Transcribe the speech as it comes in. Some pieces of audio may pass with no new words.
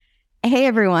Hey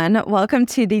everyone, welcome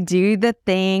to the Do the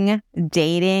Thing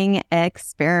dating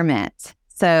experiment.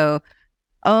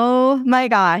 Oh my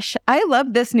gosh, I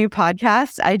love this new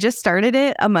podcast. I just started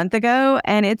it a month ago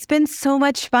and it's been so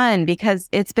much fun because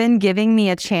it's been giving me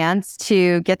a chance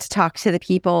to get to talk to the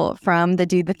people from the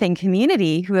Do the Thing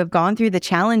community who have gone through the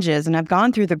challenges and have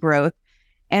gone through the growth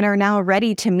and are now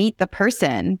ready to meet the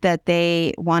person that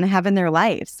they want to have in their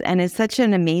lives. And it's such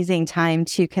an amazing time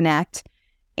to connect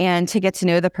and to get to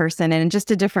know the person in just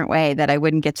a different way that I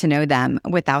wouldn't get to know them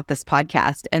without this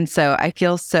podcast. And so I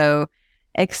feel so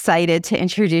excited to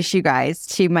introduce you guys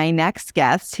to my next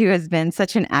guest, who has been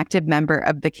such an active member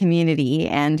of the community,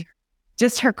 and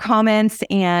just her comments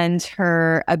and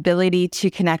her ability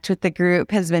to connect with the group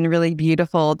has been really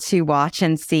beautiful to watch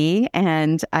and see.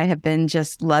 And I have been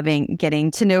just loving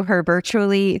getting to know her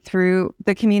virtually through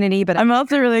the community, but I'm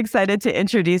also really excited to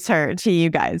introduce her to you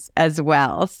guys as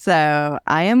well. So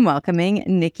I am welcoming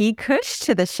Nikki Cush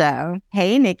to the show.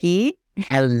 Hey, Nikki.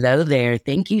 Hello there.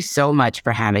 Thank you so much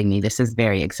for having me. This is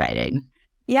very exciting.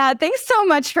 Yeah, thanks so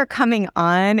much for coming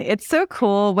on. It's so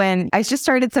cool when I just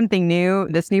started something new,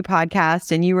 this new podcast,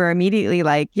 and you were immediately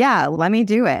like, yeah, let me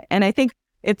do it. And I think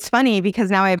it's funny because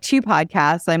now I have two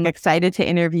podcasts. I'm excited to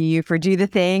interview you for Do the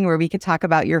Thing, where we could talk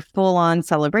about your full-on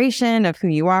celebration of who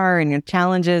you are and your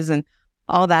challenges and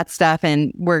all that stuff.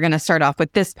 And we're going to start off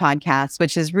with this podcast,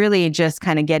 which is really just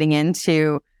kind of getting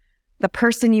into the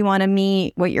person you want to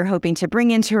meet, what you're hoping to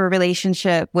bring into a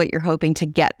relationship, what you're hoping to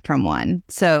get from one.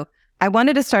 So I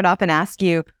wanted to start off and ask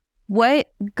you,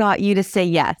 what got you to say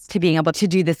yes to being able to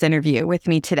do this interview with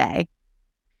me today?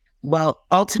 Well,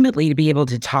 ultimately, to be able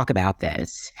to talk about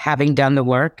this, having done the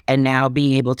work and now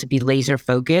being able to be laser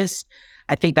focused,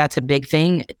 I think that's a big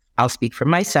thing. I'll speak for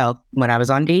myself. When I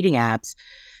was on dating apps,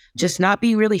 just not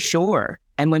be really sure.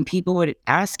 And when people would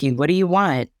ask you, what do you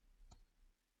want?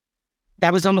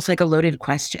 That was almost like a loaded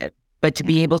question. But to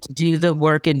be able to do the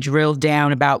work and drill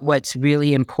down about what's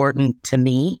really important to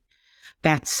me,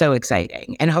 that's so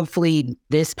exciting. And hopefully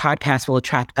this podcast will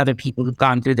attract other people who've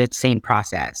gone through the same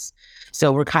process.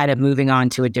 So we're kind of moving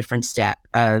on to a different step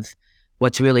of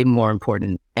what's really more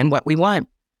important and what we want.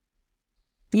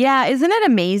 Yeah, isn't it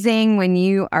amazing when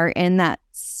you are in that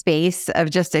space of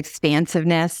just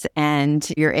expansiveness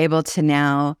and you're able to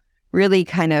now really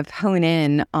kind of hone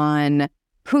in on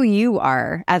who you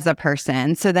are as a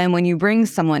person. So then when you bring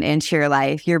someone into your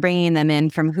life, you're bringing them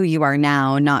in from who you are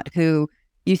now, not who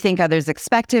you think others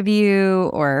expect of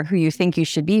you or who you think you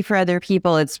should be for other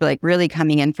people. It's like really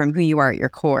coming in from who you are at your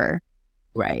core.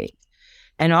 Right.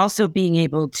 And also being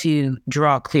able to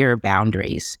draw clearer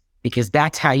boundaries, because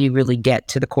that's how you really get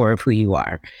to the core of who you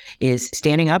are, is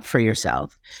standing up for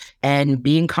yourself and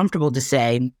being comfortable to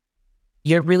say,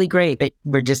 you're really great, but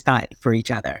we're just not for each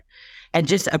other. And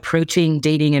just approaching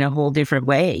dating in a whole different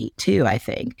way too, I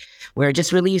think, where it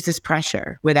just relieves this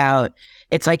pressure without,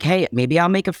 it's like, hey, maybe I'll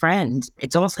make a friend.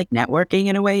 It's almost like networking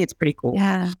in a way. It's pretty cool.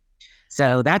 Yeah.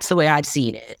 So that's the way I've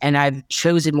seen it. And I've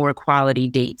chosen more quality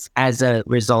dates as a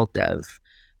result of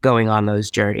going on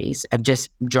those journeys, of just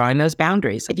drawing those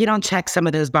boundaries. If you don't check some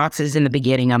of those boxes in the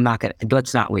beginning,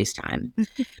 let's not waste time.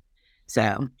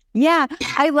 So yeah,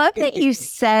 I love that you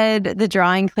said the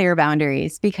drawing clear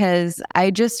boundaries, because I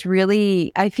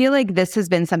feel like this has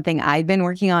been something I've been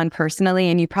working on personally,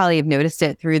 and you probably have noticed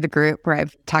it through the group where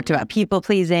I've talked about people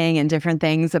pleasing and different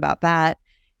things about that.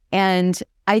 And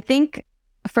I think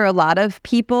for a lot of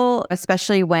people,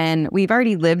 especially when we've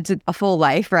already lived a full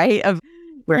life, right?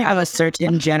 We're of a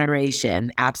certain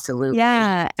generation. Absolutely.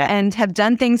 Yeah. And have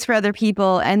done things for other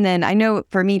people. And then I know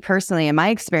for me personally, in my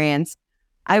experience,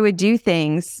 I would do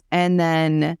things and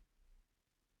then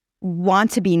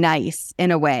want to be nice in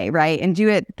a way, right? And do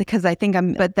it because I think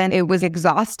but then it was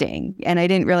exhausting and I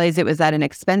didn't realize it was at an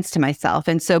expense to myself.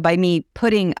 And so by me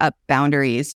putting up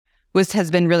boundaries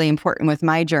has been really important with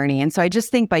my journey. And so I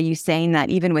just think by you saying that,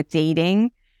 even with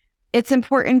dating, it's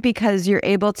important because you're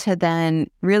able to then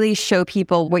really show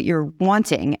people what you're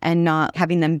wanting and not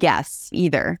having them guess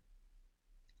either.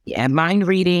 Yeah, mind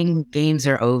reading games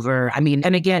are over. I mean,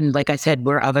 and again, like I said,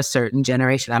 we're of a certain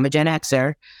generation. I'm a Gen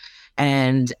Xer.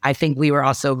 And I think we were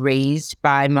also raised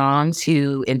by moms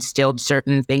who instilled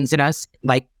certain things in us,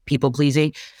 like people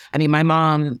pleasing. I mean, my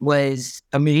mom was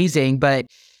amazing, but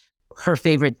her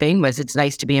favorite thing was, it's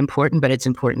nice to be important, but it's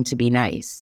important to be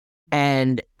nice.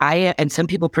 And some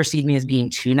people perceive me as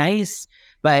being too nice,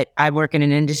 but I work in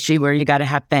an industry where you got to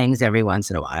have things every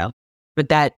once in a while. But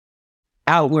that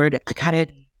outward kind of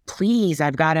please,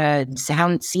 I've got to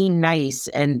seem nice.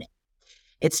 And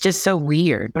it's just so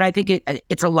weird. But I think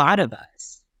it's a lot of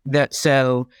us.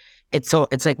 So it's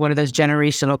like one of those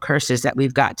generational curses that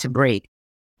we've got to break.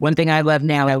 one thing I love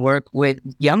now, I work with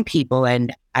young people,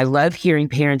 and I love hearing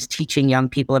parents teaching young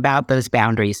people about those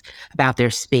boundaries, about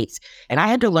their space. And I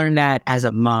had to learn that as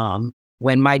a mom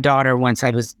when my daughter,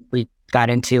 we got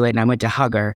into it and I went to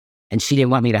hug her and she didn't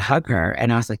want me to hug her.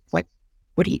 And I was like, what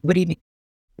do you mean?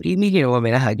 What do you mean you don't want me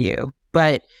to hug you?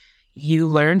 But you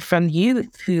learn from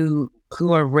youth who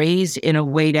are raised in a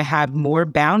way to have more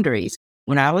boundaries.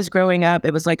 When I was growing up,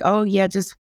 it was like, oh yeah,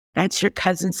 just that's your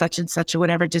cousin such and such or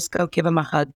whatever, just go give him a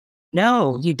hug.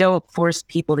 No, you don't force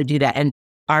people to do that. And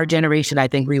our generation, I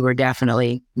think we were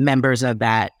definitely members of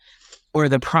that, or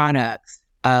the products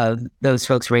of those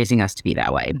folks raising us to be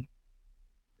that way.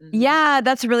 Yeah,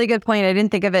 that's a really good point. I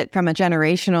didn't think of it from a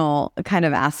generational kind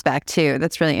of aspect too.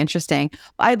 That's really interesting.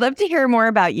 I'd love to hear more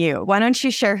about you. Why don't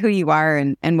you share who you are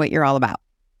and what you're all about?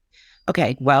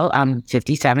 Okay, well, I'm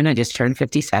 57. I just turned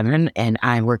 57 and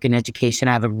I work in education.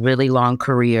 I have a really long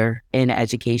career in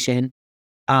education.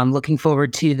 Looking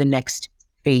forward to the next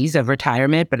phase of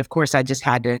retirement. But of course, I just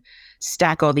had to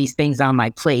stack all these things on my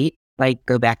plate, like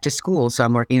go back to school. So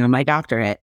I'm working on my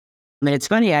doctorate. I mean, it's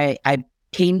funny, I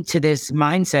came to this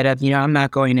mindset of, I'm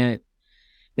not going to,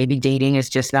 maybe dating is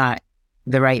just not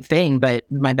the right thing. But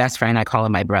my best friend, I call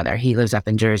him my brother. He lives up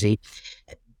in Jersey.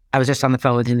 I was just on the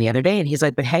phone with him the other day and he's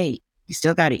like, but hey, you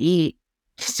still got to eat.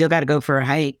 You still got to go for a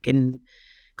hike and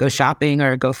go shopping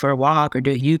or go for a walk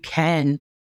you can.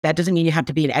 That doesn't mean you have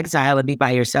to be in exile and be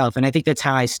by yourself. And I think that's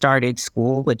how I started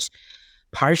school, which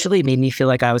partially made me feel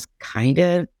like I was kind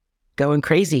of going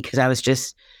crazy because I was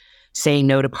just saying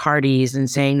no to parties and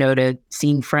saying no to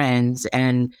seeing friends.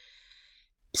 And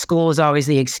school was always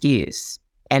the excuse.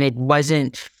 And it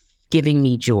wasn't giving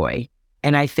me joy.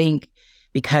 And I think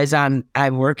because I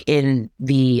work in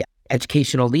the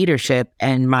educational leadership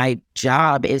and my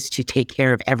job is to take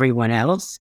care of everyone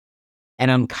else. And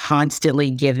I'm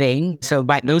constantly giving. So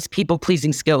those people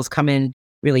pleasing skills come in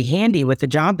really handy with the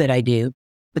job that I do.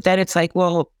 But then it's like,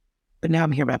 well, but now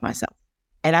I'm here by myself.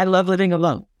 And I love living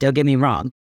alone. Don't get me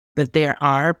wrong. But there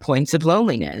are points of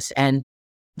loneliness. And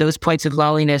those points of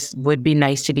loneliness would be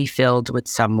nice to be filled with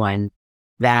someone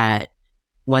that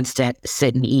wants to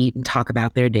sit and eat and talk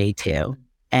about their day too.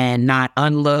 And not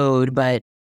unload, but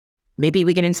maybe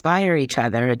we can inspire each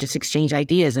other, just exchange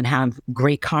ideas and have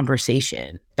great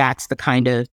conversation. That's the kind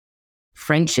of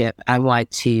friendship I want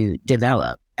to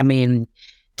develop. I mean,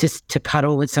 just to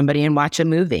cuddle with somebody and watch a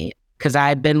movie, because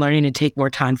I've been learning to take more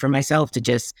time for myself to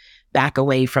just back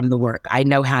away from the work. I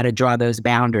know how to draw those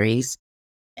boundaries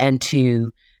and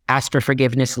to ask for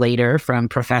forgiveness later from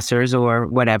professors or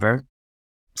whatever.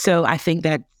 So I think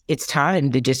that it's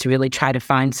time to just really try to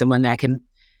find someone that can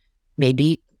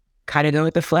maybe kind of go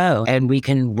with the flow and we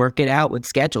can work it out with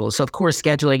schedules. So of course,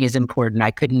 scheduling is important.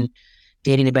 I couldn't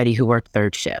date anybody who worked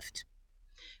third shift.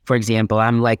 For example,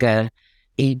 I'm like a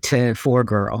 8 to 4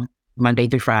 girl, Monday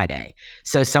through Friday.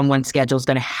 So someone's schedule is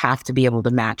going to have to be able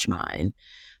to match mine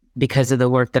because of the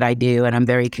work that I do. And I'm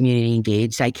very community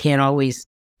engaged. I can't always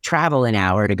travel an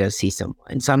hour to go see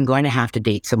someone. So I'm going to have to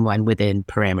date someone within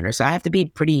parameters. So I have to be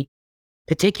pretty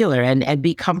particular and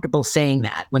be comfortable saying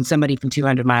that. When somebody from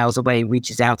 200 miles away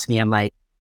reaches out to me, I'm like,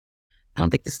 I don't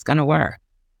think this is going to work.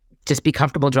 Just be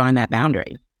comfortable drawing that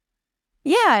boundary.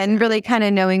 Yeah, and really kind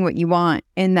of knowing what you want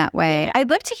in that way.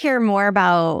 I'd love to hear more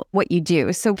about what you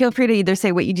do. So feel free to either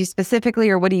say what you do specifically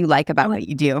or what do you like about what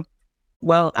you do?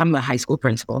 Well, I'm a high school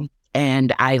principal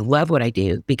and I love what I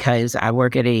do because I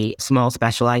work at a small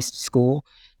specialized school.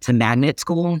 It's a magnet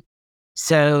school.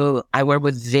 So I work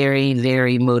with very,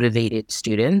 very motivated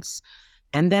students.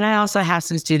 And then I also have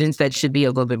some students that should be a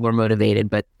little bit more motivated,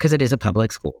 but because it is a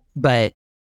public school. But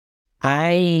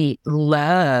I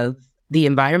love the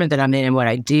environment that I'm in and what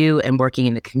I do and working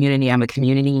in the community. I'm a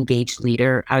community engaged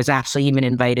leader. I was actually even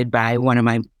invited by one of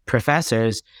my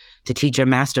professors to teach a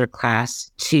master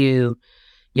class to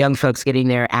young folks getting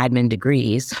their admin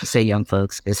degrees. I say young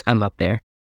folks because I'm up there,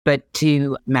 but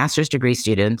to master's degree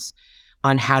students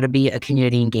on how to be a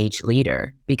community engaged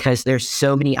leader, because there's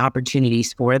so many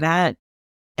opportunities for that.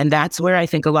 And that's where I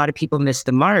think a lot of people miss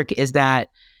the mark, is that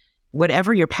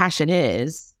whatever your passion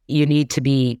is, you need to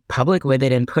be public with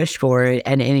it and push for it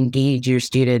and engage your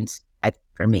students.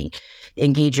 For me,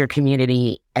 engage your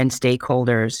community and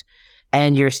stakeholders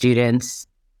and your students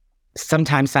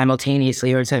sometimes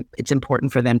simultaneously, or it's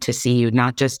important for them to see you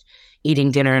not just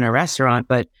eating dinner in a restaurant,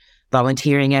 but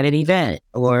volunteering at an event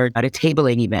or at a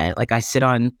tabling event. Like I sit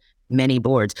on many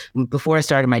boards. Before I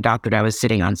started my doctorate, I was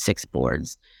sitting on 6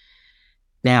 boards.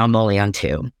 Now I'm only on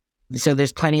 2. So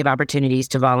there's plenty of opportunities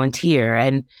to volunteer.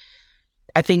 And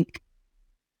I think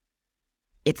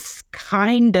it's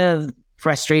kind of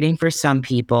frustrating for some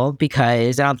people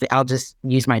because I'll just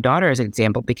use my daughter as an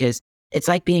example, because it's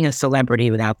like being a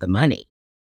celebrity without the money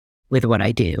with what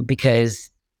I do, because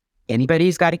anybody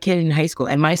who's got a kid in high school,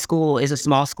 and my school is a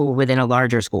small school within a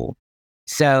larger school.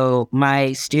 So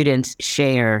my students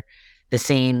share the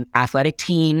same athletic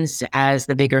teams as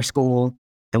the bigger school,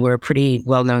 and we're a pretty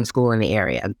well-known school in the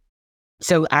area.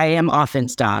 So I am often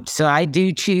stopped. So I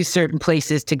do choose certain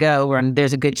places to go where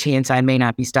there's a good chance I may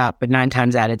not be stopped, but 9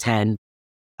 times out of 10,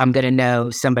 I'm going to know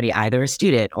somebody, either a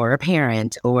student or a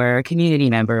parent or a community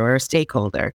member or a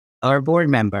stakeholder or a board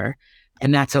member.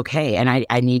 And that's okay. And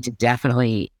I need to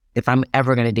definitely, if I'm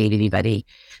ever going to date anybody,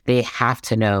 they have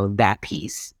to know that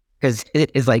piece, because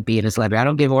it is like being a celebrity. I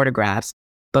don't give autographs,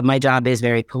 but my job is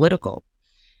very political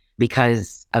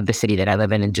because of the city that I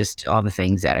live in and just all the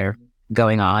things that are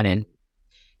going on and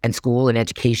school and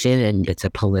education. And it's a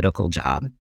political job.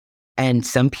 And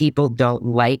some people don't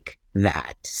like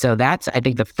that. So that's, I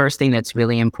think, the first thing that's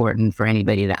really important for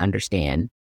anybody to understand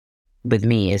with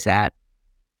me is that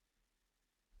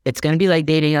it's going to be like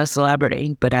dating a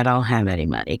celebrity, but I don't have any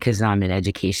money because I'm in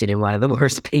education in one of the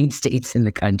worst paid states in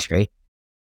the country.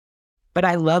 But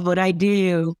I love what I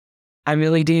do. I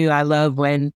really do. I love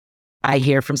when I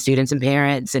hear from students and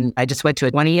parents. And I just went to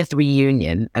a 20th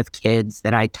reunion of kids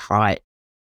that I taught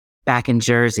back in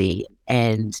Jersey.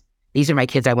 And these are my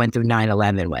kids I went through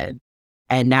 9/11 with.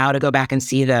 And now to go back and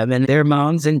see them, and their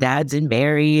moms and dads and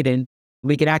married, and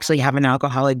we could actually have an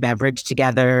alcoholic beverage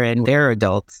together, and they're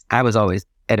adults. I was always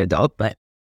an adult, but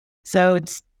so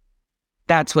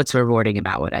that's what's rewarding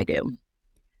about what I do.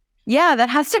 Yeah, that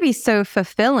has to be so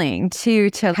fulfilling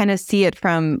to kind of see it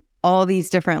from all these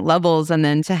different levels, and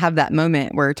then to have that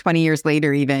moment where 20 years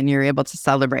later, even, you're able to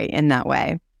celebrate in that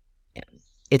way. Yeah,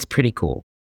 it's pretty cool.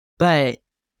 But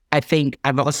I think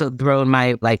I've also thrown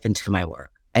my life into my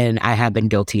work, and I have been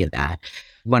guilty of that.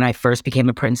 When I first became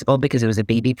a principal, because it was a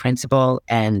baby principal,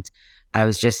 and I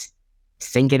was just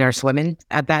sinking or swimming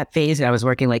at that phase, and I was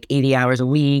working like 80 hours a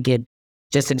week and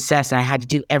just obsessed. And I had to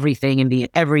do everything and be at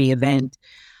every event.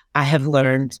 I have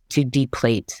learned to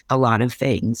deplate a lot of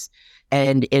things.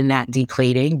 And in that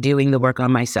deplating, doing the work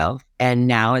on myself. And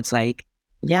now it's like,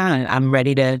 yeah, I'm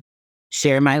ready to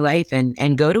share my life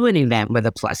and go to an event with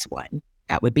a +1.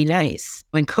 That would be nice.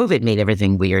 When COVID made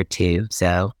everything weird too.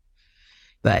 So,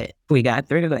 but we got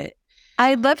through it.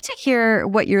 I'd love to hear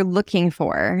what you're looking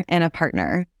for in a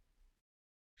partner.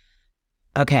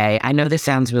 Okay, I know this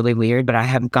sounds really weird, but I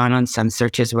have gone on some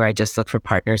searches where I just look for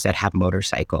partners that have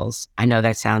motorcycles. I know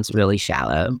that sounds really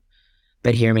shallow,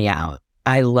 but hear me out.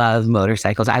 I love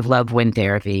motorcycles. I love wind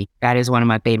therapy. That is one of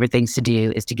my favorite things to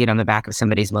do, is to get on the back of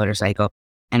somebody's motorcycle.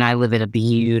 And I live in a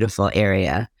beautiful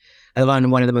area. I live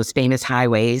on one of the most famous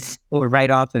highways, or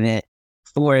right off of it,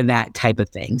 for that type of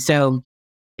thing. So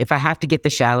if I have to get the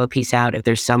shallow piece out, if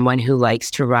there's someone who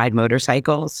likes to ride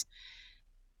motorcycles,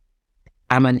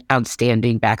 I'm an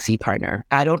outstanding backseat partner.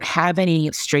 I don't have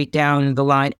any straight down the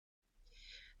line.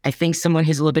 I think someone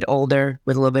who's a little bit older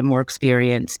with a little bit more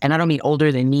experience, and I don't mean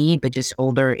older than me, but just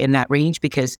older in that range,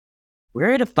 because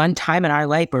we're at a fun time in our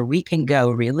life where we can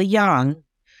go really young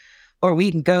or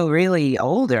we can go really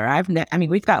older.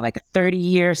 We've got like a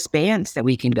 30-year spans that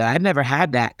we can go. I've never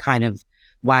had that kind of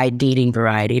wide dating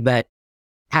variety, but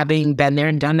having been there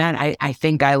and done that, I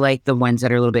think I like the ones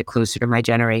that are a little bit closer to my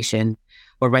generation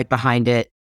or right behind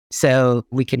it. So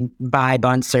we can vibe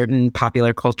on certain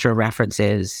popular cultural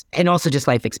references and also just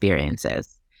life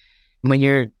experiences. When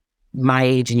you're my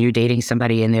age and you're dating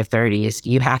somebody in their 30s,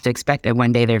 you have to expect that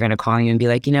one day they're going to call you and be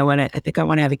like, you know what, I think I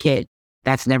want to have a kid.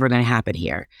 That's never going to happen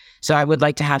here. So I would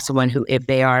like to have someone who, if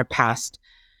they are past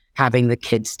having the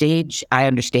kid stage, I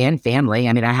understand family.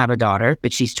 I mean, I have a daughter,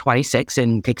 but she's 26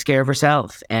 and takes care of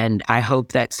herself. And I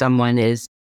hope that someone is,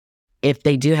 if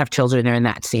they do have children, they're in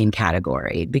that same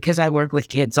category. Because I work with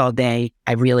kids all day,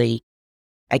 I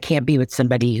can't be with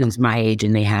somebody who's my age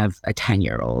and they have a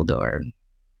 10-year-old, or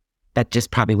that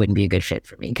just probably wouldn't be a good fit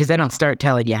for me, because then I'll start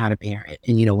telling you how to parent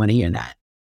and you don't want to hear that.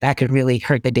 That could really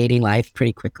hurt the dating life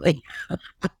pretty quickly.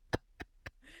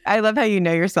 I love how you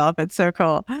know yourself. It's so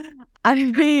cool.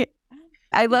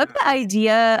 I love the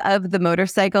idea of the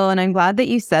motorcycle, and I'm glad that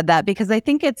you said that, because I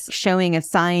think it's showing a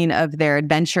sign of their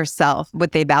adventure self,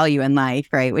 what they value in life,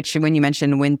 right? Which, when you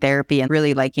mentioned wind therapy and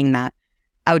really liking that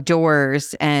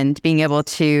outdoors and being able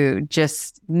to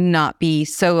just not be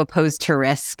so opposed to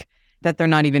risk that they're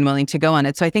not even willing to go on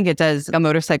it. So I think it does, a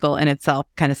motorcycle in itself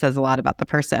kind of says a lot about the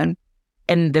person.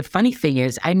 And the funny thing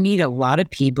is, I meet a lot of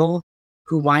people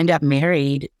who wind up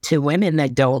married to women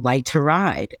that don't like to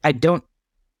ride.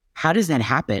 How does that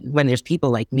happen when there's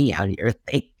people like me out here?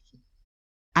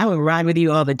 I would ride with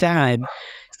you all the time.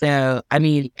 So, I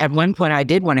mean, at one point I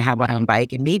did want to have my own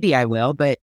bike, and maybe I will,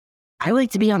 but I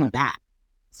like to be on the back.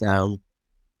 So,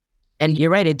 and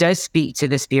you're right, it does speak to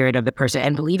the spirit of the person.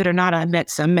 And believe it or not, I've met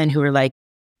some men who are like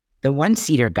the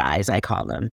one-seater guys, I call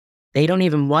them. They don't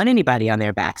even want anybody on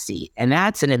their back seat. And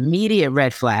that's an immediate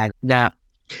red flag. No.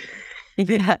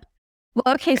 Yeah.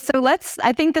 Well, okay. So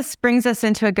I think this brings us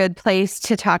into a good place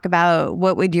to talk about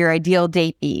what would your ideal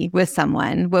date be with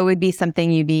someone? What would be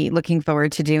something you'd be looking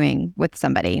forward to doing with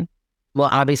somebody? Well,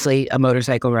 obviously a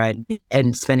motorcycle ride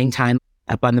and spending time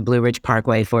up on the Blue Ridge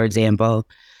Parkway, for example,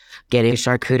 getting a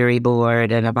charcuterie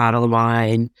board and a bottle of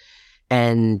wine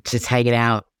and just hanging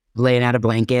out, laying out a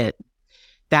blanket.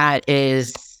 That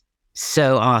is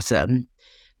so awesome.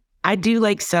 I do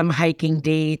like some hiking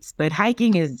dates, but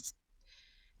hiking is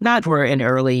not for an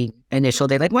early initial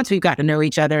date. Like once we've got to know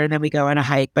each other and then we go on a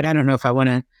hike, but I don't know if I want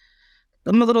to,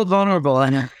 I'm a little vulnerable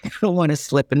and I don't want to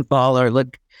slip and fall or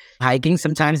look hiking.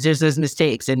 Sometimes there's those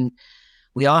mistakes and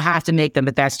we all have to make them,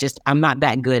 but that's just, I'm not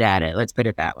that good at it. Let's put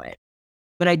it that way.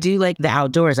 But I do like the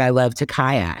outdoors. I love to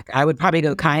kayak. I would probably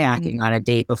go kayaking on a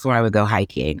date before I would go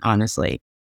hiking, honestly.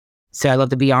 So I love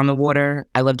to be on the water.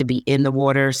 I love to be in the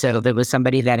water. So if it was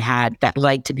somebody that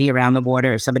liked to be around the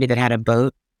water, or somebody that had a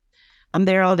boat, I'm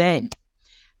there all day.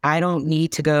 I don't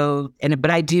need to go,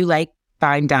 but I do like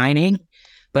fine dining,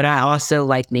 but I also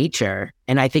like nature.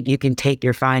 And I think you can take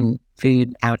your fine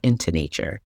food out into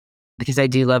nature because I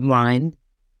do love wine,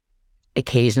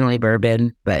 occasionally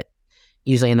bourbon, but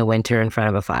usually in the winter in front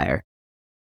of a fire.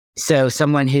 So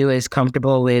someone who is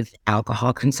comfortable with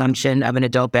alcohol consumption of an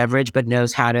adult beverage, but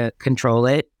knows how to control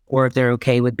it, or if they're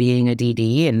okay with being a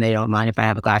DD and they don't mind if I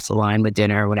have a glass of wine with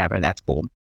dinner or whatever, that's cool.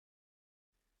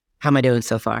 How am I doing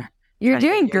so far? You're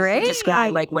doing great.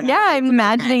 Describe, I'm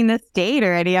imagining this date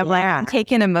already. I'm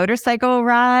taking a motorcycle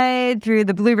ride through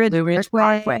the Blue Ridge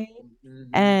Parkway.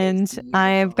 And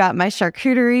I've got my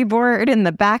charcuterie board in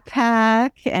the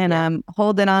backpack and I'm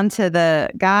holding on to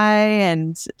the guy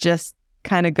and just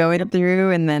kind of going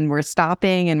through, and then we're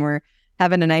stopping and we're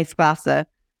having a nice glass of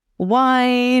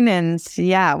wine. And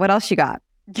what else you got?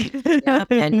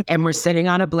 and we're sitting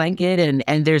on a blanket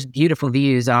and there's beautiful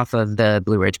views off of the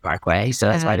Blue Ridge Parkway. So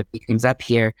that's why the beat comes up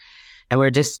here. And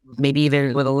we're just maybe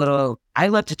even with a little, I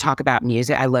love to talk about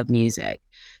music. I love music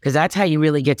because that's how you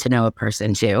really get to know a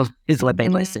person too, is what they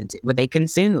listen to, what they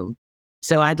consume.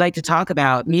 So I'd like to talk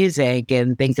about music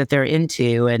and things that they're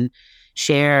into and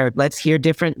share, let's hear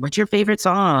different, what's your favorite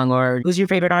song, or who's your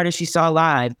favorite artist you saw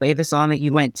live, play the song that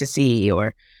you went to see,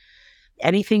 or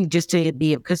anything just to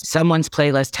be, because someone's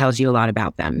playlist tells you a lot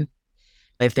about them.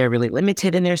 If they're really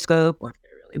limited in their scope or if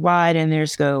they're really wide in their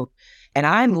scope. And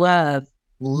I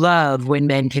love when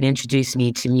men can introduce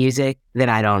me to music that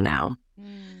I don't know.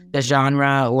 The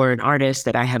genre or an artist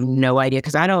that I have no idea.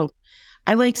 Because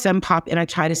I like some pop and I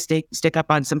try to stick up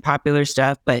on some popular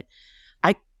stuff, but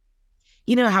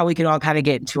you know how we can all kind of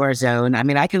get into our zone. I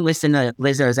mean, I can listen to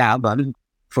Lizzo's album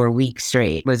for a week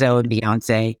straight, Lizzo and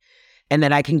Beyonce, and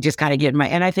then I can just kind of get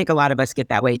and I think a lot of us get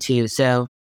that way too. So,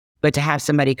 but to have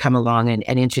somebody come along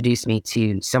and introduce me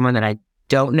to someone that I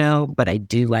don't know, but I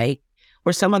do like,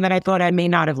 or someone that I thought I may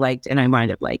not have liked and I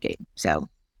wind up liking. So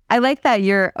I like that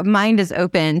your mind is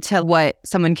open to what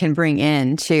someone can bring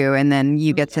in too. And then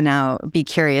you get to now be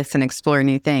curious and explore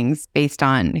new things based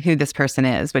on who this person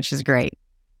is, which is great.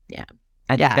 Yeah.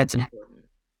 I think that's important.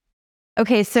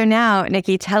 Okay, so now,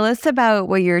 Nikki, tell us about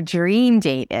what your dream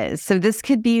date is. So this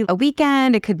could be a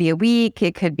weekend, it could be a week,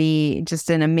 it could be just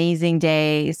an amazing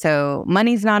day. So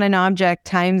money's not an object,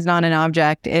 time's not an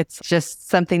object. It's just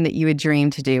something that you would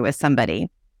dream to do with somebody.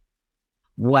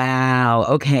 Wow.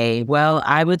 Okay. Well,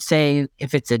 I would say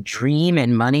if it's a dream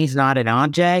and money's not an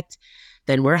object,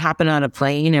 then we're hopping on a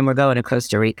plane and we're going to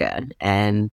Costa Rica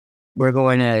and we're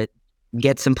going to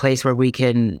get some place where we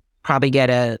can probably get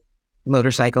a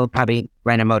motorcycle, probably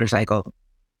rent a motorcycle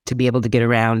to be able to get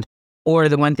around. Or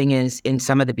the one thing is, in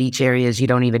some of the beach areas, you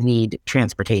don't even need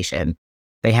transportation.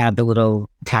 They have the little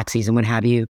taxis and what have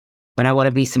you. But I want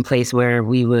to be someplace where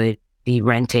we would be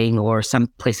renting, or some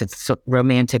place that's so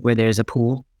romantic where there's a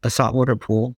pool, a saltwater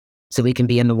pool, so we can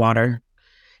be in the water.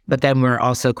 But then we're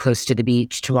also close to the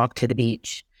beach to walk to the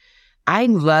beach. I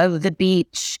love the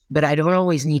beach, but I don't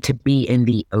always need to be in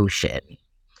the ocean.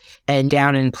 And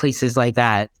down in places like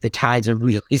that, the tides are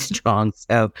really strong.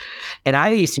 So, and I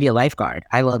used to be a lifeguard.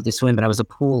 I love to swim, but I was a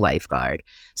pool lifeguard.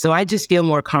 So I just feel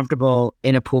more comfortable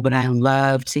in a pool, but I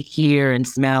love to hear and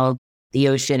smell the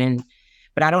ocean.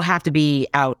 But I don't have to be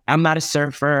out. I'm not a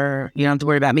surfer. You don't have to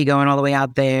worry about me going all the way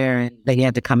out there and then you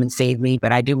have to come and save me.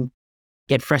 But I do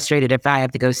get frustrated if I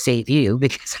have to go save you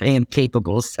because I am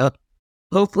capable. So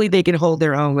hopefully they can hold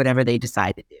their own, whatever they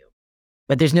decide to do.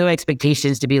 But there's no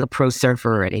expectations to be a pro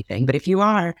surfer or anything. But if you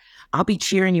are, I'll be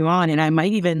cheering you on. And I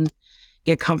might even,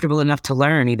 get comfortable enough to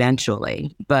learn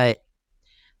eventually. But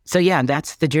so yeah,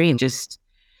 that's the dream. Just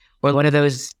or one of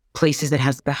those places that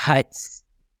has the huts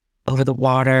over the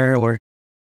water or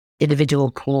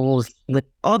individual pools with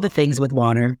all the things with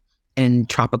water and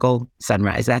tropical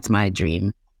sunrise. That's my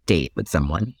dream date with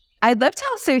someone. I'd love to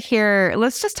also hear,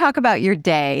 let's just talk about your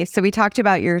day. So we talked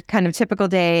about your kind of typical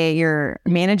day. You're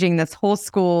managing this whole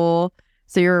school.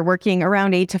 So you're working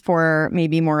around 8 to 4,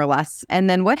 maybe more or less. And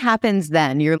then what happens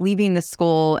then? You're leaving the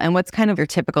school, and what's kind of your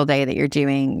typical day that you're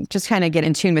doing? Just kind of get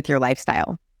in tune with your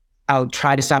lifestyle. I'll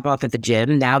try to stop off at the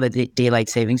gym now that the daylight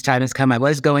savings time has come. I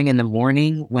was going in the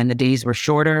morning when the days were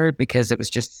shorter because it was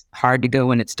just hard to go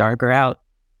when it's darker out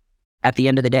at the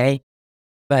end of the day.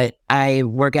 But I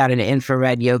work out in an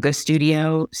infrared yoga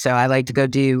studio. So I like to go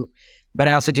but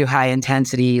I also do high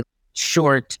intensity,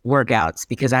 short workouts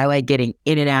because I like getting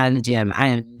in and out of the gym. I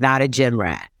am not a gym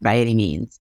rat by any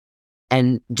means.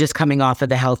 And just coming off of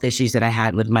the health issues that I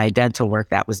had with my dental work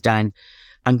that was done,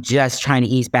 I'm just trying to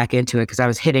ease back into it because I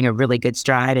was hitting a really good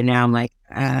stride. And now I'm like,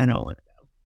 I don't want to go.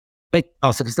 But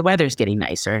also because the weather's getting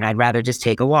nicer and I'd rather just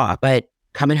take a walk. But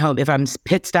coming home, if I'm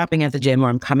pit stopping at the gym or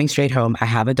I'm coming straight home, I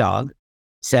have a dog.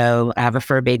 So I have a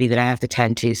fur baby that I have to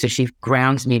tend to. So she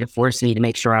grounds me to force me to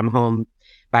make sure I'm home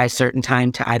by a certain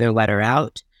time to either let her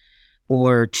out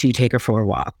or to take her for a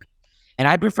walk. And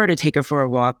I prefer to take her for a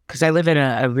walk because I live in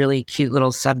a really cute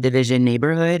little subdivision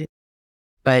neighborhood.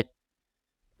 But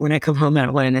when I come home, I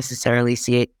don't want to necessarily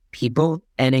see people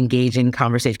and engage in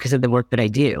conversation because of the work that I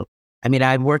do. I mean,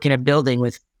 I work in a building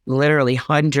with literally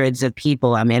hundreds of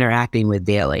people I'm interacting with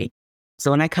daily. So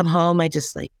when I come home, I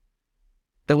just like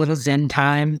the little Zen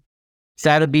time. So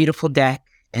I have a beautiful deck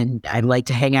and I like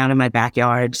to hang out in my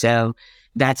backyard. So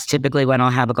that's typically when I'll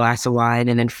have a glass of wine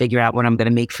and then figure out what I'm going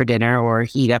to make for dinner or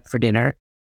heat up for dinner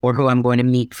or who I'm going to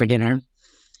meet for dinner.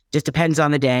 Just depends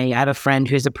on the day. I have a friend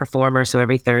who's a performer. So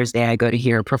every Thursday I go to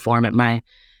hear her perform at one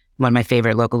of my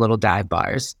favorite local little dive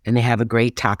bars. And they have a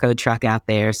great taco truck out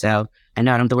there. So I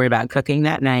know I don't have to worry about cooking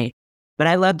that night. But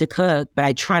I love to cook, but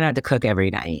I try not to cook every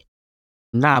night.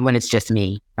 Not when it's just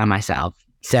me by myself.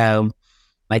 So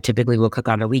I typically will cook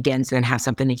on the weekends and then have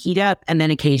something to heat up and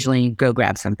then occasionally go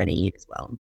grab something to eat as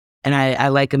well. And I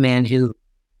like a man who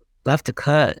loves to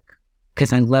cook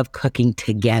because I love cooking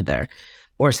together,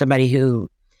 or somebody who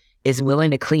is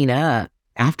willing to clean up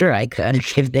after I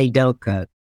cook if they don't cook.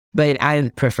 But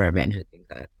I prefer men who can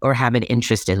cook or have an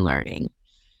interest in learning.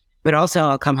 But also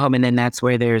I'll come home and then that's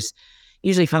where there's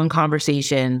usually phone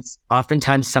conversations.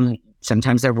 Oftentimes,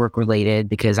 sometimes they're work related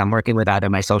because I'm working with either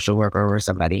my social worker or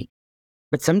somebody.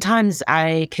 But sometimes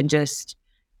I can just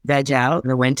veg out in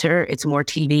the winter. It's more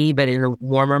TV, but in the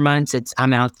warmer months,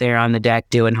 I'm out there on the deck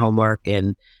doing homework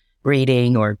and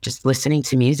reading or just listening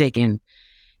to music and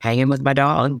hanging with my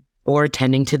dog or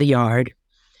tending to the yard.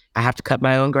 I have to cut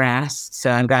my own grass,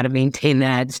 so I've got to maintain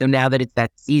that. So now that it's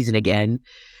that season again,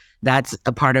 that's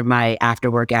a part of my after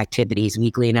work activities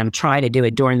weekly. And I'm trying to do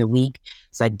it during the week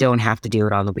so I don't have to do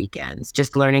it on the weekends.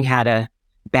 Just learning how to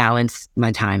balance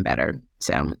my time better.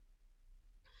 So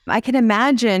I can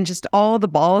imagine just all the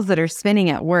balls that are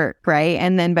spinning at work, right?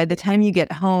 And then by the time you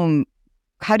get home,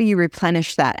 how do you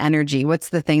replenish that energy? What's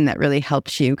the thing that really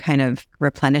helps you kind of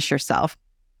replenish yourself?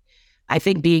 I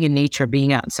think being in nature,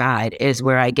 being outside is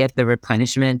where I get the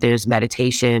replenishment. There's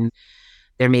meditation.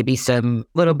 There may be some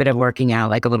little bit of working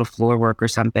out, like a little floor work or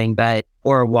something,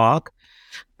 or a walk.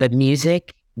 But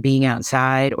music, being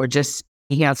outside, or just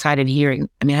being outside and hearing.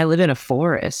 I mean, I live in a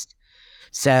forest.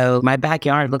 So my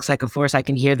backyard looks like a forest. I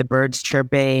can hear the birds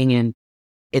chirping and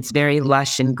it's very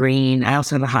lush and green. I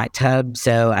also have a hot tub,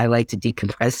 so I like to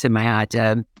decompress in my hot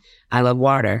tub. I love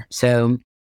water. So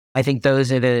I think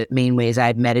those are the main ways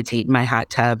I meditate in my hot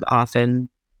tub often.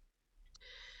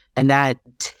 And that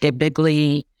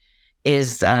typically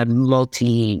is a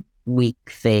multi-week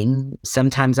thing.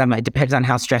 Sometimes it depends on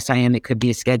how stressed I am. It could be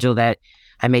a schedule that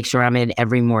I make sure I'm in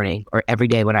every morning or every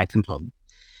day when I come home.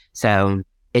 So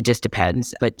it just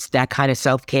depends. But that kind of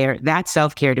self-care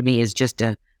to me is just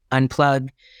to unplug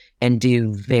and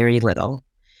do very little.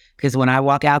 Because when I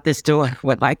walk out this door,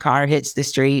 when my car hits the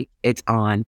street, it's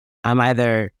on. I'm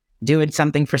either doing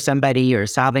something for somebody or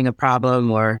solving a problem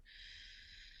or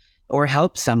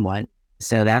help someone.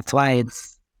 So that's why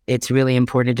it's really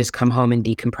important to just come home and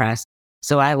decompress.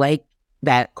 So I like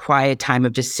that quiet time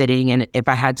of just sitting, and if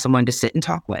I had someone to sit and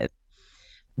talk with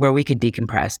where we could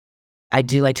decompress. I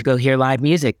do like to go hear live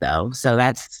music though. So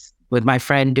that's with my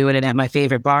friend doing it at my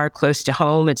favorite bar close to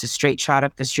home. It's a straight shot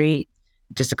up the street,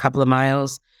 just a couple of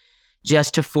miles,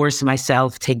 just to force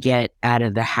myself to get out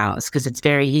of the house. Because it's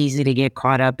very easy to get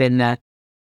caught up in the,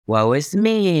 woe is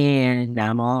me, and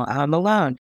I'm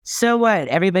alone. So what?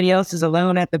 Everybody else is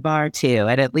alone at the bar too.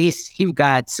 And at least you've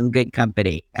got some good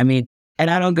company. I mean, and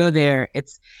I don't go there.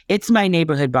 It's my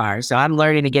neighborhood bar. So I'm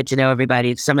learning to get to know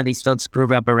everybody. Some of these folks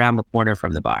grew up around the corner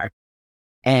from the bar.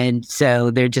 And so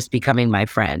they're just becoming my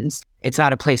friends. It's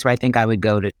not a place where I think I would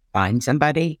go to find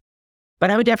somebody,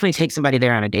 but I would definitely take somebody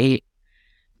there on a date.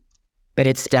 But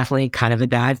it's definitely kind of a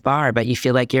dive bar, but you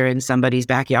feel like you're in somebody's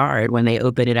backyard when they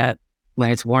open it up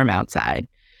when it's warm outside.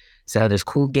 So there's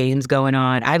cool games going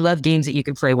on. I love games that you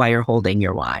can play while you're holding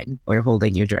your wine or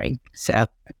holding your drink. So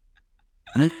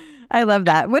I love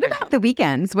that. What about the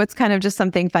weekends? What's kind of just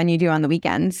something fun you do on the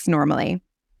weekends normally?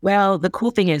 well, the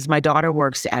cool thing is my daughter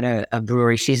works at a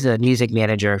brewery. She's a music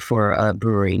manager for a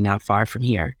brewery not far from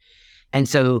here. And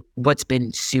so what's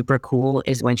been super cool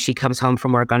is when she comes home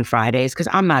from work on Fridays, because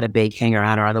I'm not a big hanger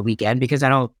outer on the weekend because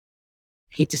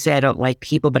hate to say I don't like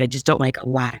people, but I just don't like a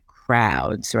lot of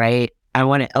crowds, right? I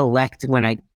want to elect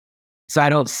so I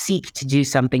don't seek to do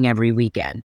something every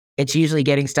weekend. It's usually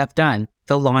getting stuff done.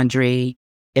 The laundry.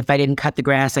 If I didn't cut the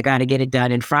grass, I got to get it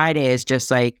done. And Friday is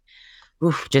just like,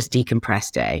 just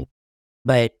decompress day.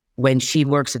 But when she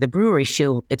works at the brewery,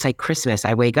 it's like Christmas.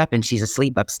 I wake up and she's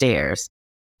asleep upstairs.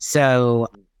 So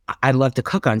I love to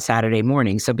cook on Saturday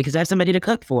morning. So because I have somebody to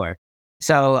cook for.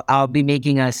 So I'll be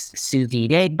making us sous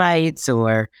vide egg bites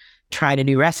or trying a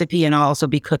new recipe. And I'll also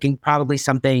be cooking probably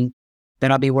something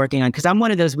that I'll be working on. Because I'm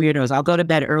one of those weirdos. I'll go to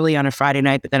bed early on a Friday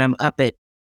night, but then I'm up at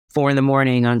 4 a.m.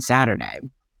 on Saturday.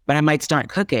 But I might start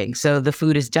cooking. So the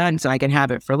food is done so I can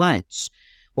have it for lunch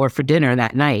or for dinner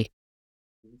that night.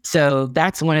 So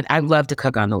that's I love to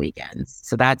cook on the weekends.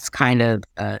 So that's kind of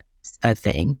a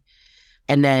thing.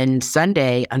 And then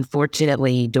Sunday,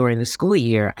 unfortunately, during the school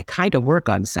year, I kind of work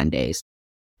on Sundays.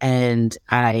 And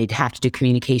I'd have to do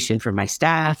communication for my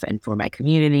staff and for my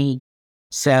community.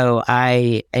 So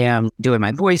I am doing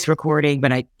my voice recording,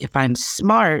 but if I'm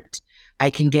smart, I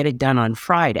can get it done on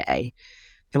Friday.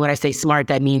 And when I say smart,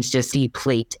 that means just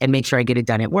deplete and make sure I get it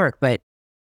done at work. But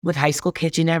with high school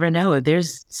kids, you never know. If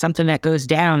there's something that goes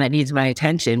down that needs my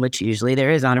attention, which usually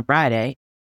there is on a Friday,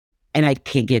 and I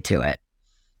can't get to it.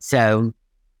 So,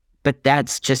 but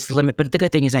that's just the limit. But the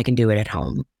good thing is I can do it at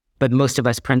home. But most of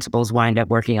us principals wind up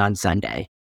working on Sunday,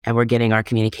 and we're getting our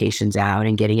communications out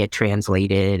and getting it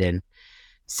translated and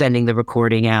sending the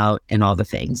recording out and all the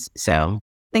things. So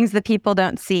things that people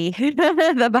don't see,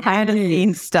 the behind the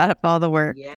scenes stuff, all the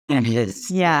work.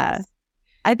 Yes. Yeah.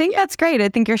 I think that's great. I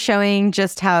think you're showing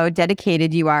just how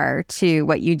dedicated you are to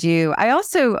what you do.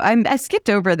 I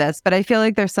skipped over this, but I feel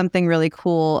like there's something really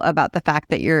cool about the fact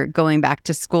that you're going back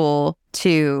to school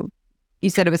you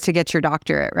said it was to get your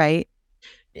doctorate, right?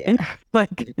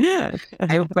 Like,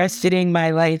 I'm questioning my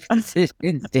life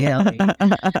decisions daily.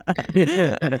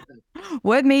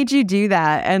 What made you do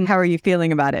that? And how are you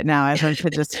feeling about it now? I'd like to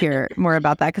just hear more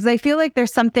about that. Because I feel like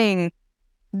there's something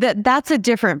that's a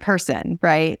different person,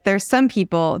 right? There's some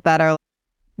people that are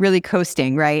really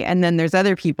coasting, right? And then there's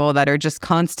other people that are just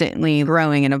constantly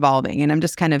growing and evolving. And I'm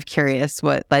just kind of curious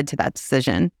what led to that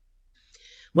decision.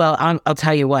 Well, I'll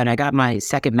tell you what, I got my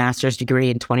second master's degree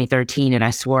in 2013, and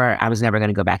I swore I was never going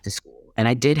to go back to school. And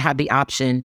I did have the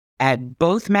option at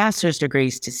both master's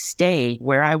degrees to stay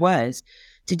where I was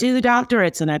to do the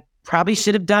doctorates, and I probably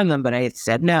should have done them, but I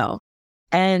said no.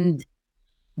 And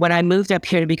when I moved up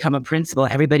here to become a principal,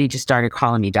 everybody just started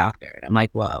calling me doctor. And I'm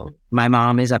like, whoa, my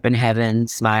mom is up in heaven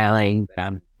smiling, but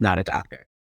I'm not a doctor.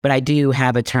 But I do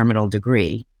have a terminal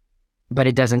degree, but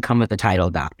it doesn't come with the title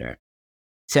doctor.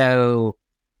 So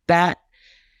that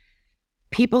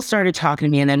people started talking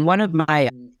to me. And then one of my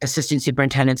assistant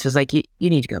superintendents was like, you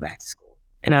need to go back to school.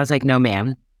 And I was like, no,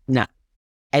 ma'am, no.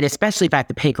 And especially if I have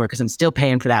to pay for it, because I'm still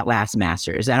paying for that last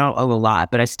master's. I don't owe a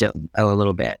lot, but I still owe a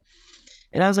little bit.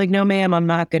 And I was like, no, ma'am, I'm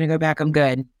not going to go back. I'm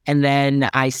good. And then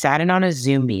I sat in on a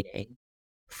Zoom meeting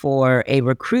for a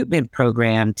recruitment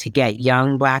program to get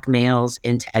young Black males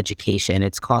into education.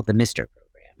 It's called the Mr.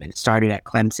 program, and it started at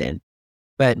Clemson.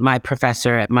 But my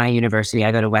professor at my university,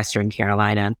 I go to Western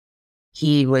Carolina,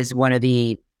 he was one of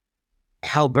the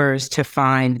helpers to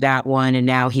find that one. And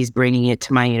now he's bringing it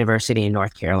to my university in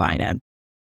North Carolina.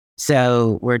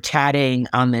 So we're chatting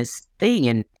on this thing.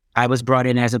 And I was brought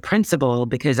in as a principal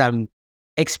because I'm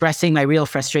expressing my real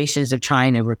frustrations of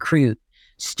trying to recruit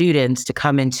students to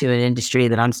come into an industry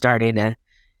that I'm starting to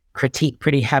critique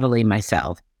pretty heavily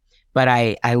myself. But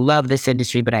I love this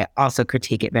industry, but I also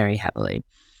critique it very heavily.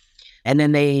 And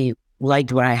then they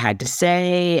liked what I had to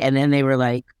say. And then they were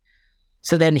like,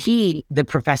 so then the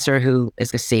professor, who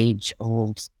is a sage,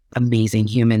 old, amazing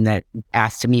human that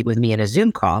asked to meet with me in a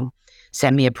Zoom call,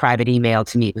 sent me a private email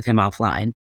to meet with him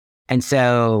offline. And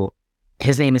so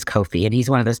his name is Kofi, and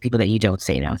he's one of those people that you don't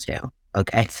say no to.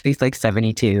 Okay. So he's like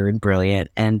 72 and brilliant.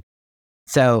 And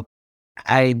so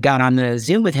I got on the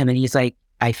Zoom with him and he's like,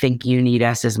 I think you need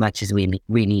us as much as we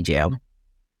need you.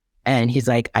 And he's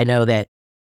like, I know that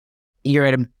you're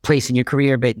at a place in your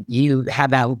career, but you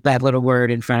have that little word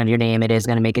in front of your name. It is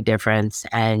going to make a difference.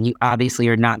 And you obviously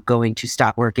are not going to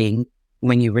stop working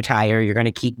when you retire. You're going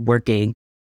to keep working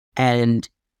and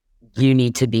you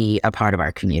need to be a part of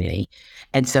our community.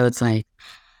 And so it's like,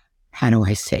 how do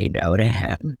I say no to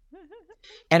him?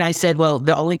 And I said, well,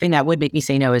 the only thing that would make me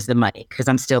say no is the money because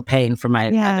I'm still paying for my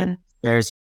other shares.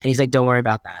 And he's like, don't worry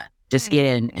about that. Just get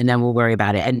in and then we'll worry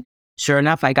about it. And sure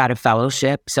enough, I got a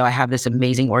fellowship. So I have this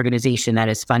amazing organization that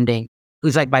is funding,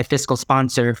 who's like my fiscal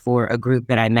sponsor for a group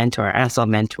that I mentor. I also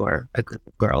mentor a group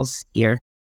of girls here.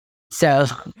 So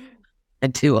I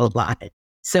do a lot.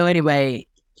 So anyway,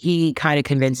 he kind of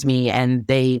convinced me and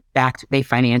they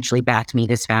financially backed me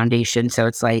this foundation. So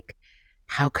it's like,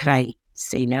 how could I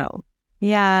say no?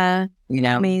 Yeah. You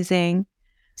know? Amazing.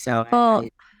 So well,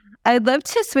 I'd love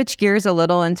to switch gears a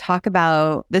little and talk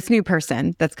about this new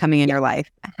person that's coming in your life.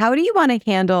 How do you want to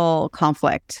handle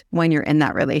conflict when you're in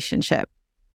that relationship?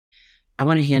 I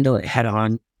want to handle it head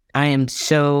on. I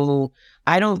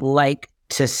don't like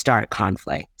to start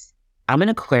conflict. I'm an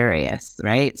Aquarius,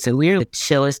 right? So we're the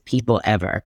chillest people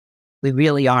ever. We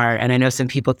really are. And I know some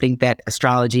people think that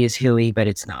astrology is hooey, but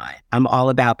it's not. I'm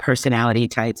all about personality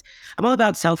types. I'm all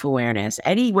about self-awareness.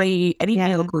 Any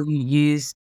vehicle you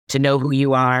use to know who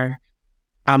you are,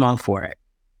 I'm all for it.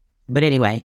 But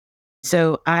anyway,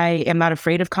 so I am not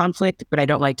afraid of conflict, but I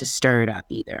don't like to stir it up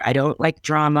either. I don't like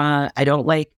drama. I don't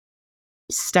like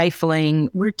stifling.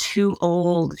 We're too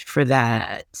old for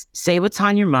that. Say what's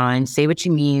on your mind. Say what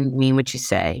you mean what you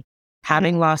say.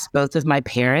 Having lost both of my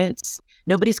parents,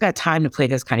 nobody's got time to play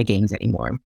those kind of games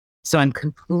anymore. So I'm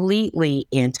completely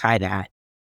anti that.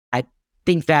 I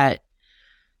think that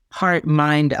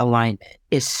heart-mind alignment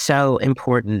is so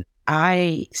important.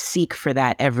 I seek for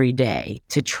that every day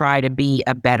to try to be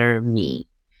a better me.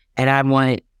 And I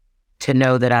want to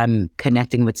know that I'm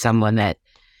connecting with someone that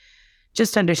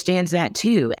just understands that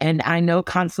too. And I know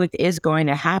conflict is going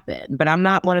to happen, but I'm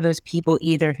not one of those people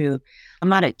either I'm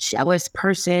not a jealous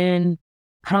person.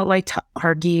 I don't like to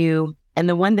argue. And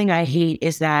the one thing I hate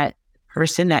is that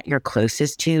person that you're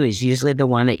closest to is usually the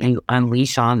one that you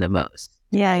unleash on the most.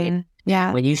 Yeah. Right?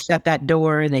 Yeah. When you shut that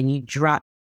door and then you drop,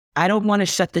 I don't want to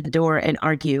shut the door and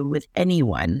argue with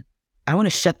anyone. I want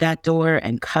to shut that door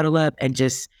and cuddle up and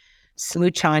just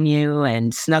smooch on you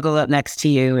and snuggle up next to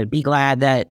you and be glad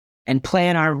that, and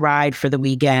plan our ride for the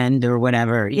weekend or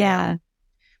whatever. Yeah.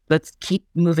 Let's keep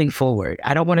moving forward.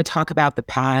 I don't want to talk about the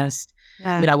past.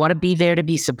 Yeah. But I want to be there to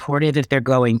be supportive if they're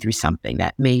going through something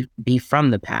that may be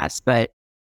from the past. But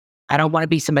I don't want to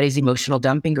be somebody's emotional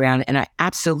dumping ground. And I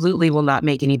absolutely will not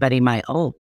make anybody my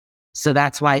own. So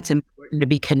that's why it's important to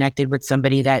be connected with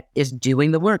somebody that is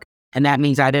doing the work. And that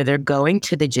means either they're going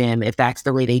to the gym if that's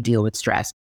the way they deal with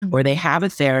stress, or they have a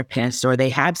therapist, or they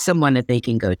have someone that they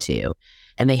can go to,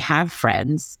 and they have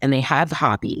friends, and they have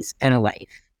hobbies and a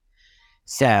life.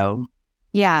 So...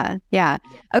 Yeah.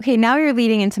 Okay, now you're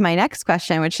leading into my next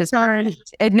question, which is sorry.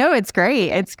 No, it's great.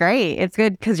 It's great. It's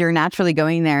good because you're naturally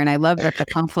going there. And I love that the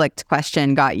conflict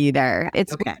question got you there.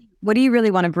 It's okay. What do you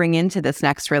really want to bring into this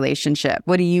next relationship?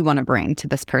 What do you want to bring to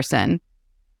this person?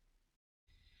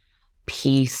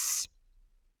 Peace,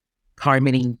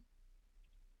 harmony,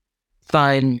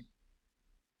 fun,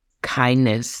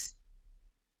 kindness,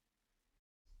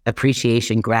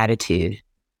 appreciation, gratitude.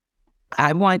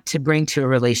 I want to bring to a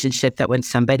relationship that when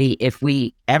if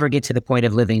we ever get to the point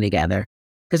of living together,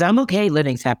 because I'm okay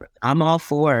living separate. I'm all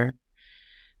for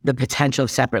the potential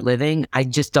of separate living. I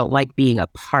just don't like being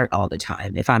apart all the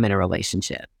time if I'm in a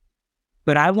relationship.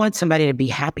 But I want somebody to be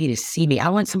happy to see me. I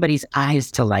want somebody's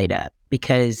eyes to light up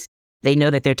because they know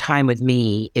that their time with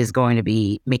me is going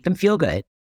to make them feel good.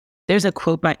 There's a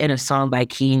quote in a song by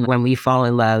King, when we fall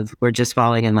in love, we're just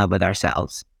falling in love with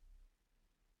ourselves.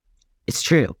 It's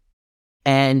true.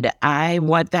 And I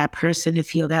want that person to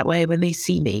feel that way when they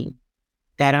see me,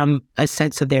 that I'm a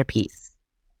sense of their peace.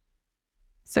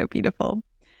 So beautiful.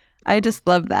 I just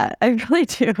love that. I really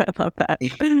do. I love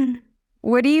that.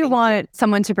 What do you want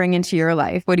someone to bring into your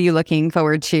life? What are you looking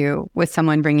forward to with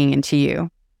someone bringing into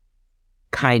you?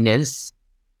 Kindness,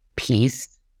 peace,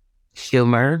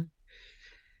 humor,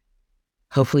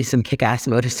 hopefully some kick-ass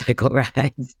motorcycle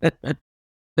rides.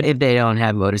 But if they don't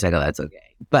have a motorcycle, that's okay.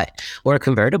 Or a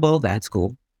convertible, that's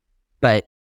cool. But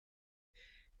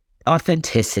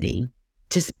authenticity,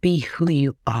 just be who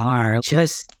you are.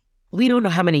 We don't know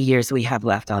how many years we have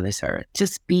left on this earth.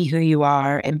 Just be who you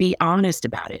are and be honest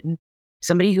about it.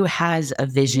 Somebody who has a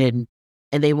vision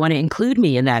and they want to include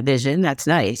me in that vision, that's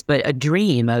nice. But a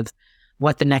dream of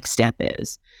what the next step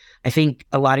is. I think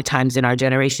a lot of times in our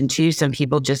generation too, some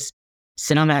people just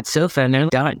sit on that sofa and they're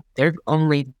done. Their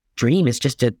only dream is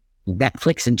just to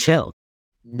Netflix and chill.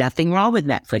 Nothing wrong with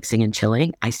Netflixing and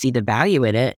chilling. I see the value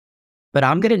in it, but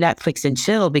I'm going to Netflix and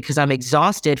chill because I'm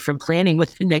exhausted from planning what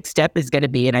the next step is going to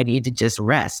be and I need to just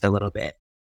rest a little bit.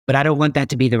 But I don't want that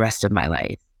to be the rest of my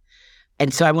life.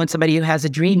 And so I want somebody who has a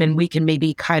dream and we can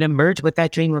maybe kind of merge what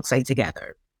that dream looks like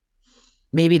together.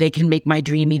 Maybe they can make my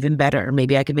dream even better.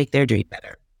 Maybe I can make their dream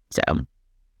better. So,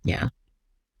 yeah.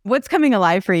 What's coming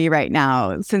alive for you right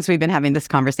now since we've been having this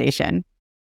conversation?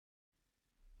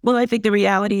 Well, I think the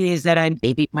reality is that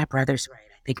maybe my brother's right.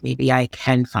 I think maybe I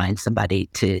can find somebody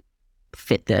to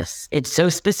fit this. It's so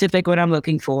specific what I'm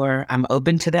looking for. I'm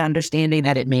open to the understanding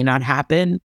that it may not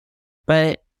happen,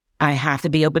 but I have to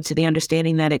be open to the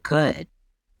understanding that it could.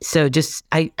 So just,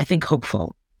 I think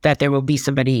hopeful that there will be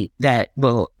somebody that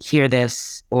will hear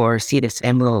this or see this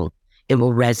and it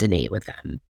will resonate with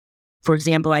them. For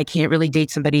example, I can't really date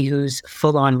somebody who's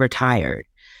full on retired.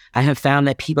 I have found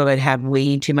that people that have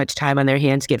way too much time on their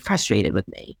hands get frustrated with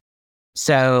me.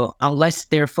 So unless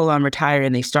they're full on retired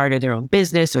and they started their own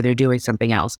business or they're doing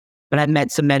something else, but I've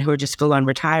met some men who are just full on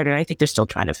retired and I think they're still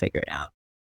trying to figure it out.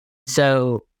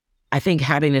 So I think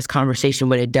having this conversation,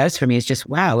 what it does for me is just,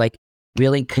 wow, like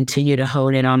really continue to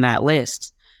hone in on that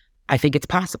list. I think it's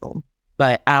possible,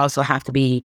 but I also have to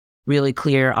be really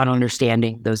clear on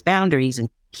understanding those boundaries and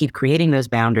keep creating those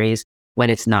boundaries when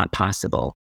it's not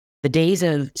possible. The days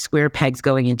of square pegs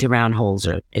going into round holes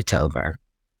it's over.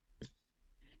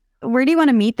 Where do you want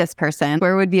to meet this person?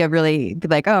 Where would be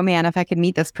like, oh man, if I could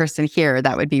meet this person here,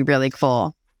 that would be really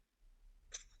cool.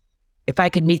 If I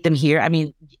could meet them here, I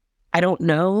mean, I don't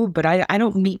know, but I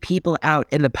don't meet people out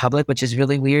in the public, which is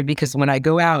really weird because when I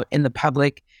go out in the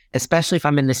public, especially if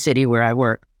I'm in the city where I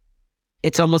work,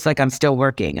 it's almost like I'm still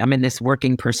working. I'm in this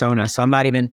working persona. So I'm not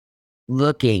even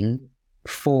looking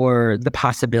for the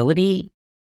possibility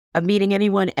of meeting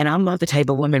anyone. And I'm not the type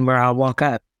of woman where I'll walk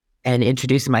up and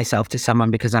introduce myself to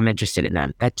someone because I'm interested in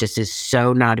them. That just is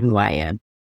so not who I am.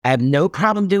 I have no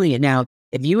problem doing it. Now,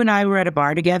 if you and I were at a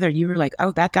bar together, you were like,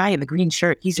 oh, that guy in the green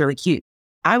shirt, he's really cute.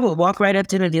 I will walk right up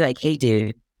to him and be like, hey,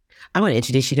 dude, I want to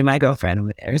introduce you to my girlfriend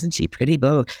over there. Isn't she pretty?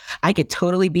 Boo. I could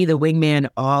totally be the wingman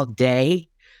all day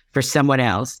for someone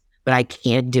else, but I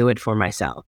can't do it for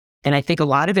myself. And I think a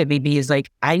lot of it maybe is like,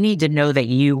 I need to know that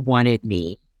you wanted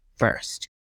me first.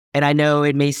 And I know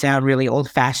it may sound really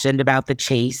old fashioned about the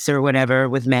chase or whatever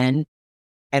with men.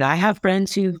 And I have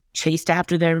friends who chased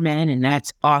after their men and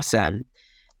that's awesome.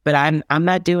 But I'm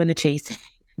not doing the chasing.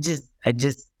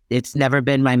 It's never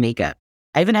been my makeup.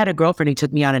 I even had a girlfriend who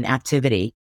took me on an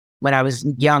activity when I was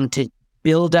young to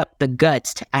build up the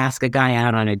guts to ask a guy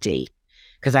out on a date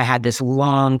because I had this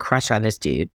long crush on this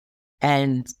dude.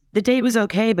 And the date was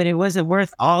okay, but it wasn't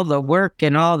worth all the work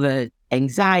and all the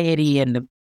anxiety and the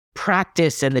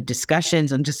practice and the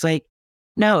discussions. I'm just like,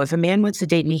 no, if a man wants to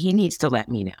date me, he needs to let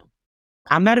me know.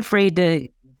 I'm not afraid to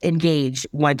engage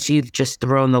once you've just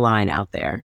thrown the line out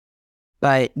there.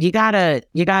 But you gotta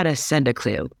send a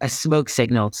clue, a smoke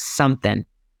signal, something.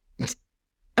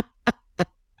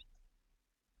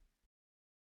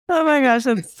 Oh my gosh,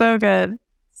 that's so good.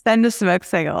 Send a smoke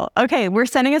signal. Okay, we're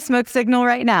sending a smoke signal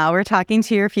right now. We're talking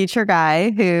to your future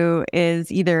guy who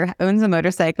is either owns a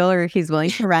motorcycle or he's willing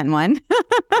to rent one.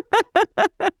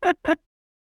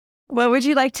 What would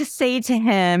you like to say to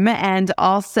him? And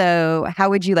also,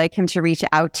 how would you like him to reach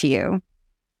out to you?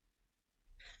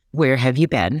 Where have you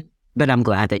been? But I'm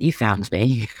glad that you found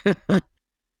me.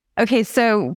 Okay,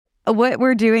 so what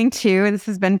we're doing too, and this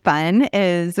has been fun,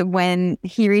 is when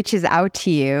he reaches out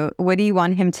to you, what do you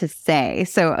want him to say?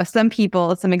 So some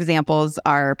examples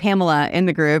are Pamela in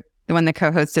the group, the one that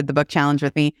co-hosted the book challenge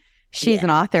with me. She's an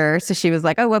author. So she was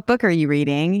like, oh, what book are you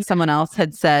reading? Someone else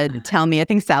had said, tell me, I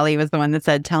think Sally was the one that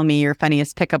said, tell me your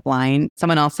funniest pickup line.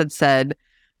 Someone else had said,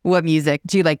 what music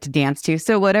do you like to dance to?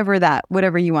 So whatever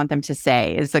you want them to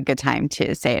say is a good time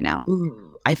to say it now.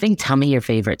 Ooh, I think tell me your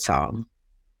favorite song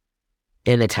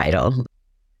in the title.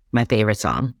 My favorite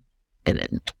song. And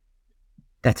then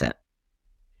that's it.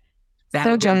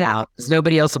 That'll jump out because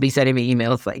nobody else will be sending me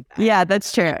emails like that. Yeah,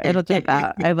 that's true. It'll jump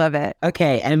out. I love it.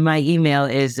 Okay. And my email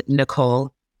is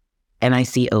Nicole,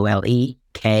 Nicole,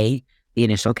 K, the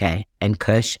initial K, and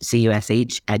Cush, Cush,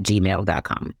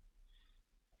 @gmail.com.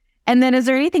 And then is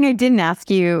there anything I didn't ask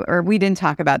you or we didn't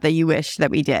talk about that you wish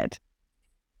that we did?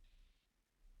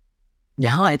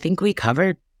 No, I think we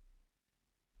covered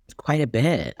quite a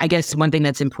bit. I guess one thing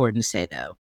that's important to say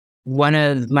though, one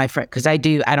of my friends, because I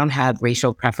don't have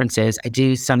racial preferences. I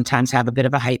do sometimes have a bit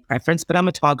of a height preference, but I'm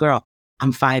a tall girl.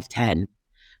 I'm 5'10".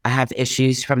 I have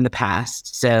issues from the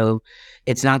past. So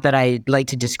it's not that I like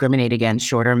to discriminate against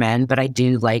shorter men, but I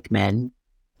do like men.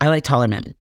 I like taller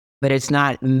men, but it's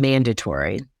not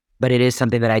mandatory, but it is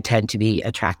something that I tend to be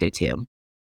attracted to.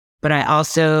 But I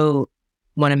also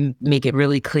want to make it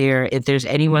really clear, if there's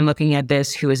anyone looking at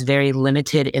this who is very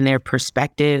limited in their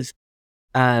perspective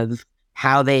of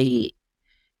how they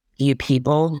view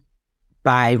people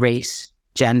by race,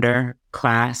 gender,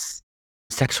 class,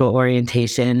 sexual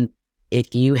orientation,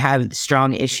 if you have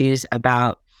strong issues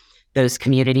about those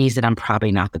communities, then I'm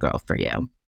probably not the girl for you.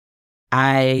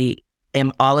 I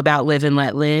am all about live and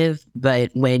let live,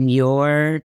 but when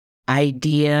your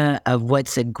idea of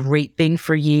what's a great thing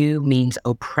for you means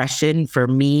oppression for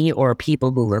me or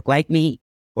people who look like me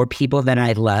or people that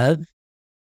I love,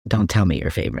 don't tell me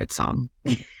your favorite song.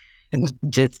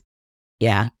 Just,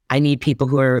 yeah, I need people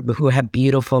who have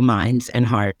beautiful minds and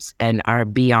hearts and are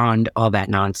beyond all that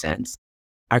nonsense.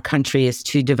 Our country is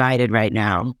too divided right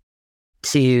now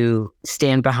to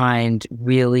stand behind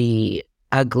really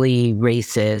ugly,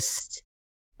 racist,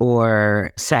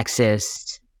 or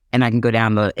sexist, and I can go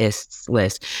down the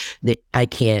list. That I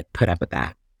can't put up with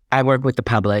that. I work with the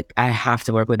public. I have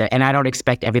to work with it. And I don't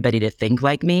expect everybody to think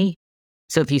like me.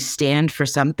 So if you stand for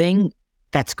something,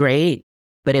 that's great.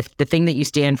 But if the thing that you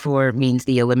stand for means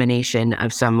the elimination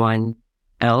of someone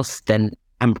else, then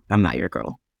I'm not your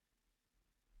girl.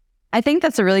 I think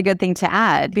that's a really good thing to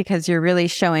add, because you're really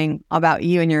showing about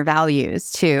you and your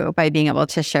values too by being able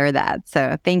to share that.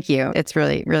 So thank you. It's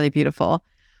really, really beautiful.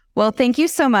 Well, thank you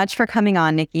so much for coming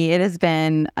on, Nikki. It has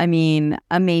been,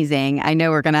 amazing. I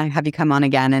know we're going to have you come on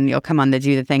again, and you'll come on the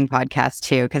Do the Thing podcast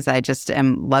too, because I just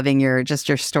am loving your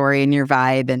story and your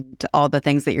vibe and all the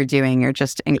things that you're doing. You're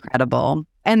just incredible.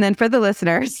 And then for the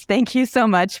listeners, thank you so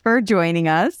much for joining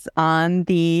us on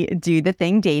the Do the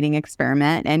Thing dating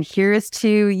experiment. And here's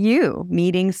to you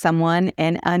meeting someone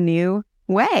in a new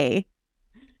way.